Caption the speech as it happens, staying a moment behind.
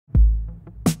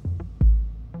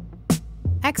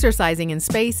Exercising in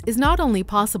space is not only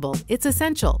possible, it's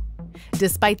essential.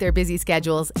 Despite their busy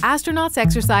schedules, astronauts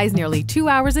exercise nearly 2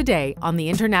 hours a day on the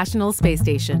International Space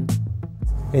Station.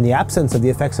 In the absence of the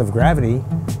effects of gravity,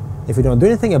 if we don't do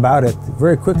anything about it,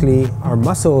 very quickly our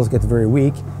muscles get very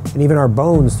weak and even our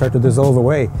bones start to dissolve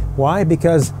away. Why?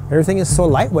 Because everything is so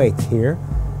lightweight here.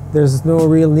 There's no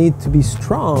real need to be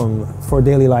strong for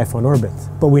daily life on orbit.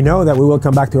 But we know that we will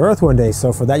come back to Earth one day,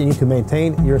 so for that you need to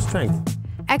maintain your strength.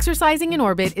 Exercising in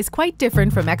orbit is quite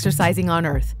different from exercising on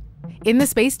Earth. In the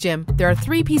space gym, there are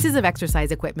 3 pieces of exercise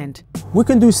equipment. We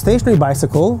can do stationary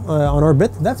bicycle on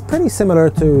orbit. That's pretty similar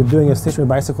to doing a stationary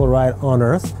bicycle ride on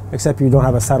Earth, except you don't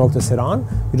have a saddle to sit on.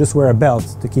 You just wear a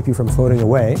belt to keep you from floating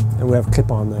away, and we have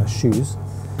clip-on shoes.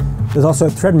 There's also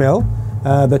a treadmill.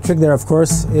 The trick there, of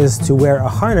course, is to wear a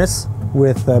harness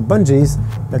with bungees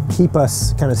that keep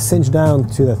us kind of cinched down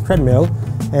to the treadmill,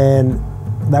 and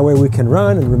that way we can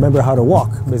run and remember how to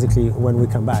walk, basically, when we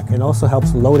come back. It also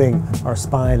helps loading our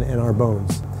spine and our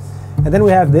bones. And then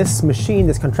we have this machine,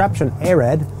 this contraption,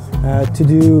 ARED, to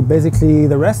do basically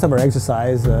the rest of our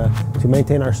exercise to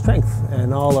maintain our strength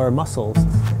and all our muscles.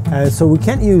 So we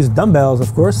can't use dumbbells,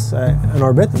 of course, in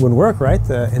orbit. It wouldn't work, right,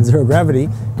 in zero gravity.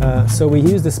 So we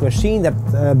use this machine that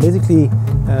basically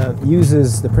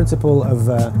uses the principle of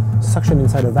suction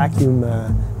inside a vacuum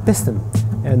piston.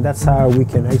 And that's how we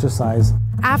can exercise.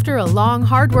 After a long,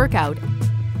 hard workout,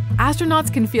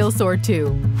 astronauts can feel sore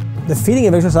too. The feeling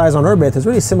of exercise on orbit is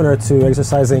really similar to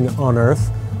exercising on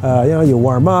Earth. You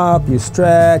warm up, you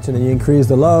stretch, and then you increase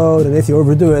the load, and if you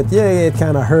overdo it, it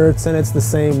kind of hurts, and it's the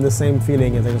same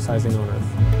feeling as exercising on Earth.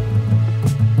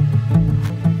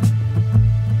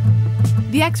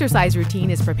 The exercise routine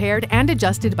is prepared and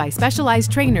adjusted by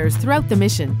specialized trainers throughout the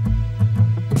mission.